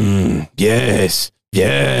 Yes.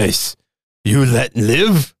 You let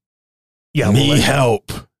live? Yeah, Me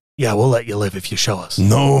help. Yeah, we'll let you live if you show us.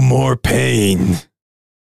 No more pain.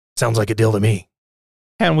 Sounds like a deal to me.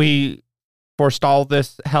 Can we forestall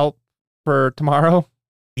this help for tomorrow?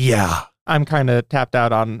 Yeah. I'm kind of tapped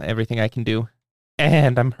out on everything I can do,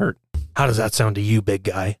 and I'm hurt. How does that sound to you, big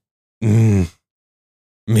guy? Me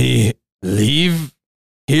leave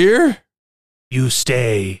here? You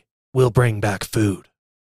stay. We'll bring back food.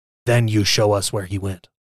 Then you show us where he went.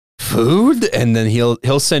 Food? And then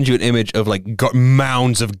he'll send you an image of like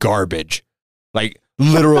mounds of garbage. Like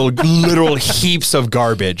literal heaps of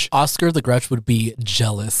garbage. Oscar the Grouch would be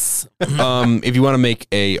jealous. If you want to make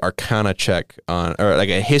a Arcana check on, or like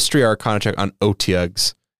a history Arcana check on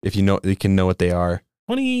Otyugs, if you can know what they are.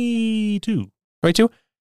 22. 22?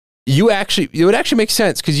 It would actually make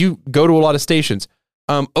sense because you go to a lot of stations.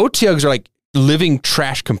 Otyugs are like living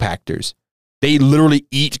trash compactors. They literally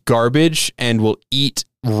eat garbage and will eat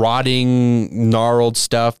rotting, gnarled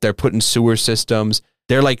stuff. They're put in sewer systems.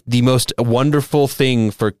 They're like the most wonderful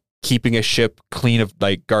thing for keeping a ship clean of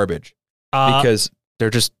like garbage because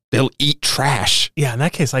they'll eat trash. Yeah, in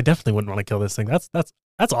that case, I definitely wouldn't want to kill this thing. That's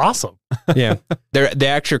awesome. Yeah, they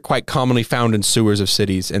actually are quite commonly found in sewers of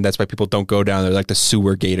cities, and that's why people don't go down there. Like the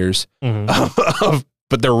sewer gators, but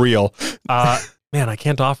they're real. Man, I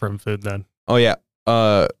can't offer him food then. Oh yeah.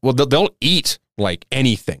 Well, they'll eat like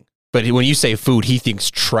anything, but when you say food, he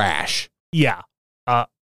thinks trash. Yeah.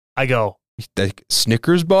 I go, like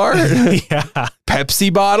Snickers bar? yeah.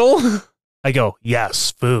 Pepsi bottle? I go,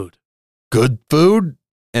 yes, food. Good food?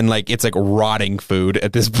 And like, it's like rotting food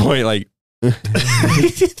at this point. Like, the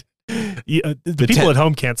people at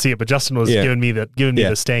home can't see it, but Justin was giving me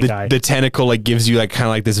the stank eye. The tentacle like gives you like kind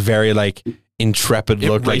of like this very like intrepid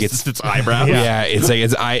look, like it's eyebrow. Yeah, it's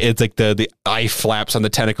like the eye flaps on the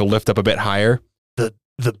tentacle lift up a bit higher. The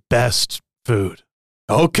best food.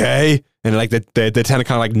 Okay. And like the tentacle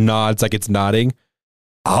kind of like nods like it's nodding.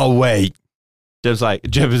 I'll wait.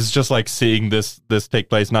 Jib is just like seeing this take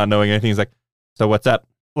place, not knowing anything. He's like, so what's up?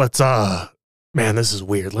 Let's man, this is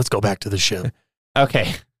weird. Let's go back to the ship.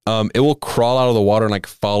 Okay. It will crawl out of the water and like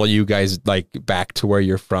follow you guys like back to where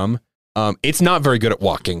you're from. It's not very good at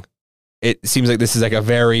walking. It seems like this is like a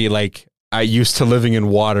very like I used to living in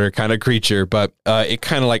water kind of creature, but it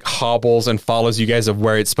kind of like hobbles and follows you guys of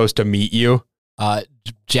where it's supposed to meet you.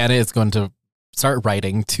 Janet is going to start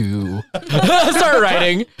writing to start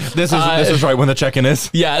writing. This is right when the check-in is.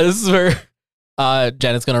 Yeah, this is where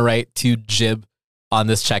Janet's going to write to Jib on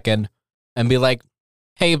this check-in and be like,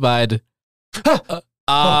 "Hey, bud.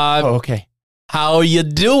 Okay. How you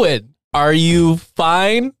doing? Are you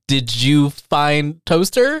fine? Did you find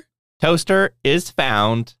Toaster? Toaster is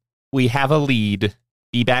found. We have a lead.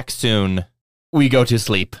 Be back soon. We go to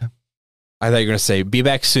sleep." I thought you were going to say, "Be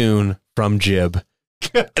back soon from Jib."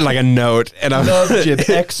 Like a note. And I'm love Jib.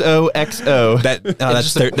 XOXO.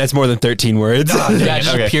 That's more than 13 words. Yeah, it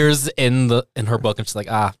just appears in her book and she's like,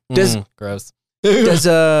 gross.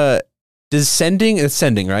 Does sending, it's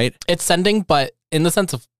sending, right? It's sending, but in the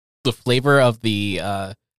sense of the flavor of the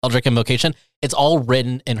Eldritch Invocation, it's all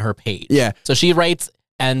written in her page. Yeah. So she writes,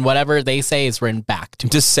 and whatever they say is written back to her.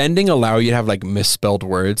 Does sending allow you to have like misspelled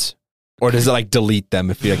words? Or does it like delete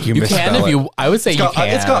them if you misspell it? I would say you can.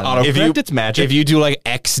 It's got autocorrect. It's magic. If you do like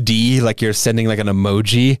XD, like you're sending like an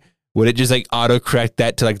emoji, would it just like autocorrect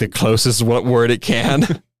that to like the closest word it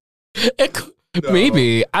can?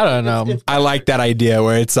 Maybe. I don't know. I like that idea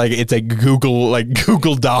where it's like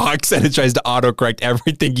Google Docs and it tries to autocorrect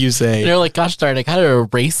everything you say. And you're like, gosh darn, I gotta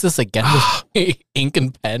erase this again with ink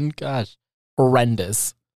and pen. Gosh,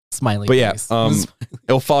 horrendous. Smiley face. But yeah,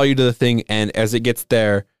 it'll follow you to the thing, and as it gets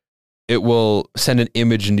there, it will send an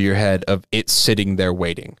image into your head of it sitting there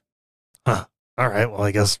waiting. Huh. All right. Well,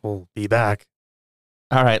 I guess we'll be back.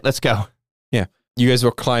 All right, let's go. Yeah. You guys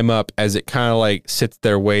will climb up as it kind of like sits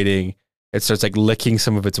there waiting. It starts like licking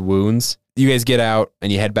some of its wounds. You guys get out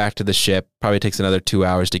and you head back to the ship. Probably takes another 2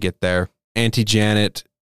 hours to get there. Auntie Janet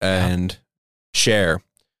and share.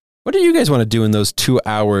 What do you guys want to do in those 2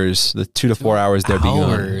 hours, the 2 to 4 hours they're being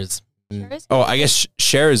on? Oh, I guess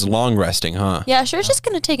Cher is long resting, huh? Yeah, Cher's just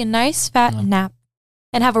going to take a nice fat nap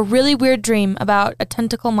and have a really weird dream about a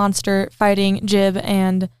tentacle monster fighting Jib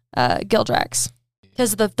and Gildrax.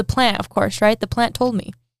 Because the plant, of course, right? The plant told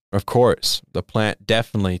me. Of course. The plant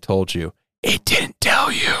definitely told you. It didn't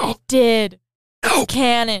tell you. It did. Nope.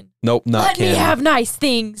 Canon. Nope, not Let canon. me have nice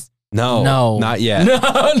things. No, not yet.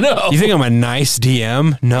 No. You think I'm a nice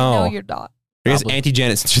DM? No. No, you're not. I guess Auntie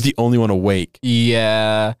Janet, since you're the only one awake.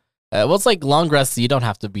 Yeah. Well, it's like long rests. You don't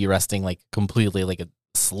have to be resting like completely like a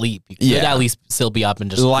sleep. You could at least still be up and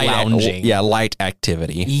just lounging. Light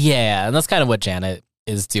activity. Yeah, and that's kind of what Janet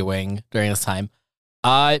is doing during this time.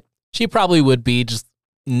 She probably would be just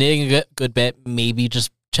knitting a good bit, maybe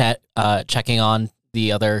just checking on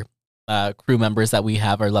the other crew members that we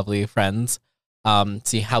have, our lovely friends,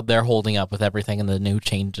 see how they're holding up with everything and the new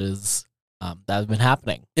changes that have been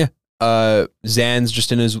happening. Yeah. Zan's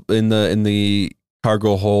just in the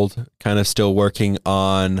cargo hold, kind of still working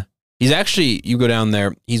on. He's actually, you go down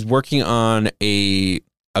there. He's working on a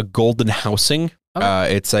golden housing.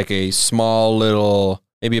 Okay. It's like a small little,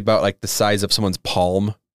 maybe about like the size of someone's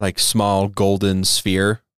palm, like small golden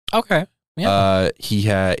sphere. Okay. Yeah. He's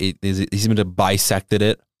going to bisected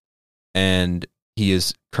it, and he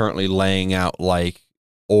is currently laying out like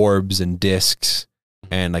orbs and discs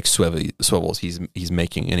and like swivels. He's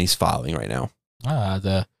making, and he's filing right now.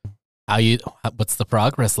 What's the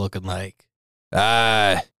progress looking like?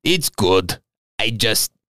 It's good. I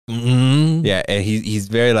just yeah, and he's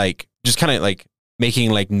very like just kind of like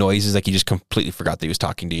making like noises like he just completely forgot that he was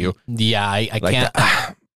talking to you. Yeah, I like can't.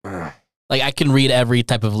 Like I can read every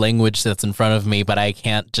type of language that's in front of me, but I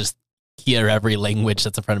can't just hear every language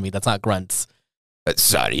that's in front of me. That's not grunts.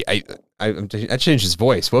 Sorry, I changed his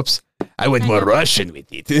voice. Whoops. I went more Russian with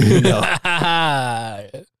it.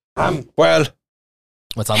 Well,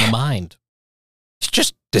 what's on the mind? It's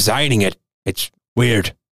just designing it. It's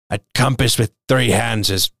weird. A compass with 3 hands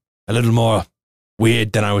is a little more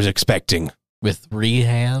weird than I was expecting. With 3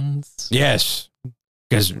 hands? Yes,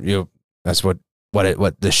 because that's what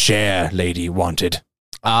the Cher lady wanted.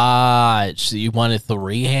 So you wanted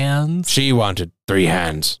 3 hands? She wanted 3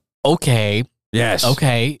 hands. Okay. Yes.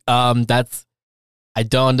 Okay. I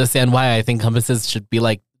don't understand why I think compasses should be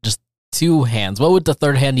like just 2 hands. What would the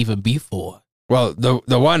 3rd hand even be for? Well,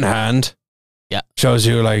 the one hand shows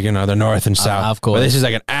you like, the north and south. Of course. But this is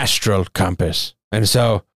like an astral compass. And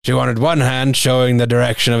so she wanted one hand showing the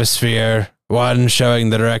direction of a sphere, one showing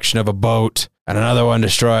the direction of a boat, and another one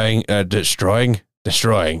destroying.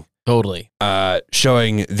 Totally.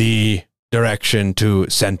 Showing the direction to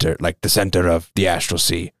center, like the center of the astral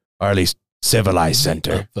sea, or at least civilized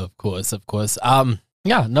center. Of course.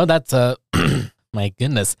 Yeah, no, that's my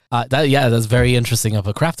goodness. That's very interesting of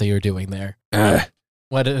a craft that you're doing there.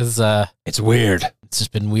 What is It's weird. It's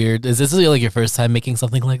just been weird. Is this like your first time making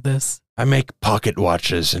something like this? I make pocket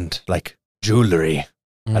watches and like jewelry.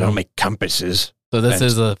 I don't make compasses. So this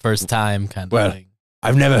is the first time kind of thing.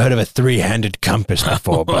 I've never heard of a 3-handed compass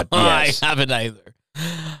before, but yes. I haven't either.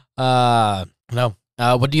 No.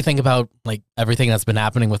 What do you think about like everything that's been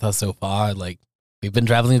happening with us so far? Like we've been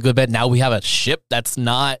traveling a good bit. Now we have a ship that's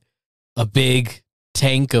not a big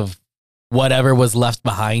tank of whatever was left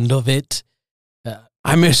behind of it.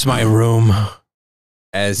 I miss my room.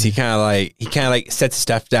 As he kind of sets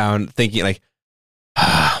stuff down, thinking like,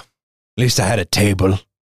 at least I had a table.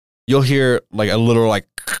 You'll hear like a little like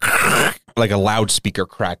a loudspeaker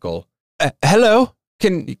crackle. Hello,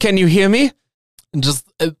 can you hear me? And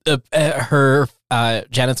just her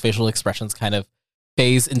Janet's facial expressions kind of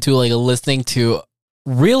phase into like listening to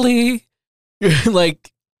really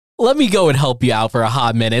like, let me go and help you out for a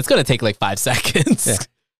hot minute. It's gonna take like 5 seconds.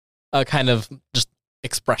 Yeah. Kind of just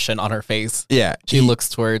expression on her face. Yeah, she looks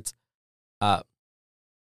towards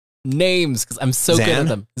names because I'm so good at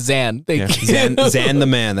them. Zan, thank you. Zan the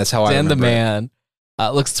man. That's how I remember. Zan the man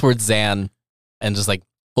looks towards Zan and just like,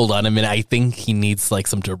 hold on a minute. I think he needs like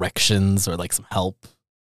some directions or like some help.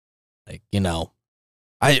 Like, I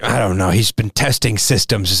don't know. He's been testing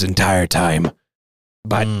systems this entire time,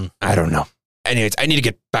 but I don't know. Anyways, I need to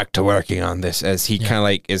get back to working on this. As he kind of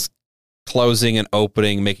like is closing and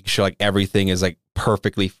opening, making sure like everything is like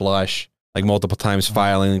perfectly flush, like multiple times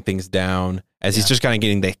filing things down. As he's just kind of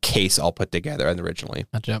getting the case all put together and originally.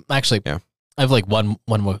 Gotcha. Actually, I have like one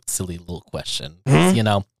more silly little question.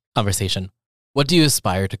 Conversation. What do you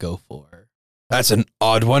aspire to go for? That's an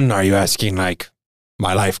odd one. Are you asking like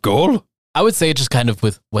my life goal? I would say just kind of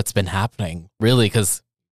with what's been happening, really, because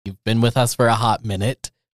you've been with us for a hot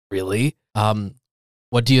minute, really.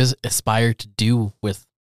 What do you aspire to do with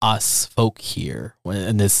us folk here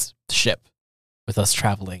in this ship with us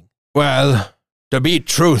traveling? Well, to be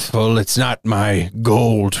truthful, it's not my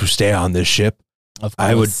goal to stay on this ship. Of course.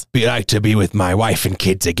 I would like to be with my wife and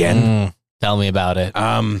kids again. Tell me about it.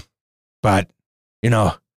 But,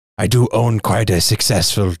 I do own quite a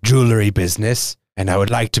successful jewelry business, and I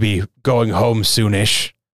would like to be going home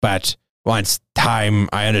soonish. But once I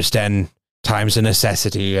understand time's a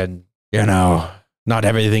necessity, and, not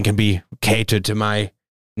everything can be catered to my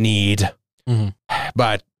need. Mm-hmm.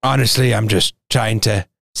 But honestly, I'm just trying to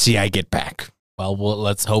see I get back. Well,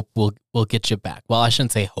 let's hope we'll get you back. Well, I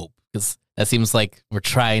shouldn't say hope, because that seems like we're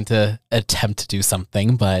trying to attempt to do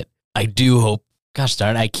something, but I do hope, gosh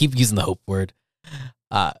darn, I keep using the hope word.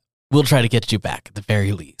 We'll try to get you back at the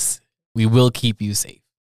very least. We will keep you safe.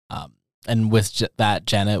 And with that,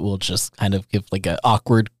 Janet will just kind of give like an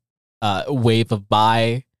awkward wave of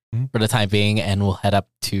bye for the time being, and we'll head up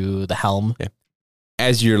to the helm. Okay.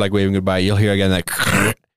 As you're like waving goodbye, you'll hear again like,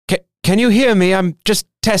 can you hear me? I'm just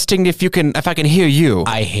testing if I can hear you.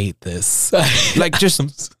 I hate this. Like,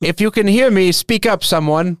 just if you can hear me, speak up,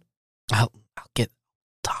 someone. I'll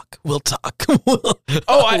talk. We'll talk.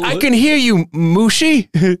 I can hear you,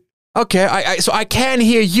 Mushi. Okay, so I can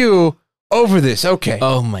hear you over this. Okay.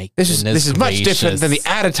 Oh my goodness. This is much different than the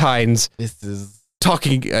Adatines. This is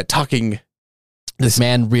talking. This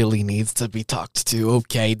man really needs to be talked to.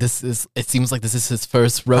 Okay, it seems like this is his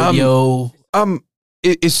first rodeo.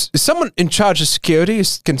 Is someone in charge of security?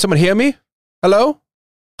 Can someone hear me? Hello?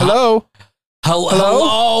 Hello? Hello?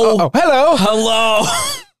 Oh, hello? Hello?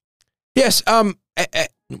 Yes, I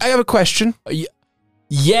have a question.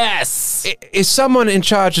 Yes. Is someone in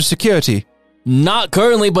charge of security? Not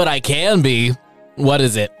currently, but I can be. What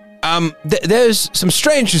is it? There's some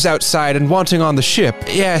strangers outside and wanting on the ship.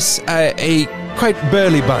 Yes, a quite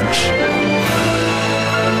burly bunch.